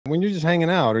When you're just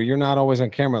hanging out or you're not always on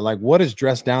camera, like what is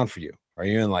dressed down for you? Are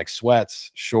you in like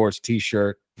sweats, shorts,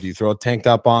 t-shirt? Do you throw a tank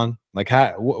top on? Like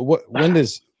how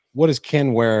what does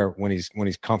Ken wear when he's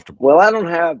comfortable? Well, I don't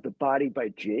have the body by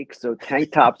Jake, so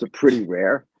tank tops are pretty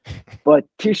rare. But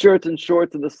t-shirts and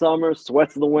shorts in the summer,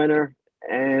 sweats in the winter.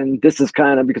 And this is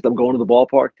kind of because I'm going to the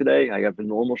ballpark today. I have the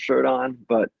normal shirt on,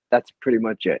 but that's pretty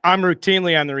much it. I'm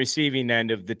routinely on the receiving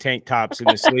end of the tank tops and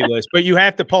the sleeveless, but you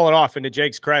have to pull it off. And to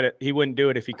Jake's credit, he wouldn't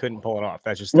do it if he couldn't pull it off.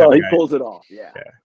 That's just he pulls it off. Yeah.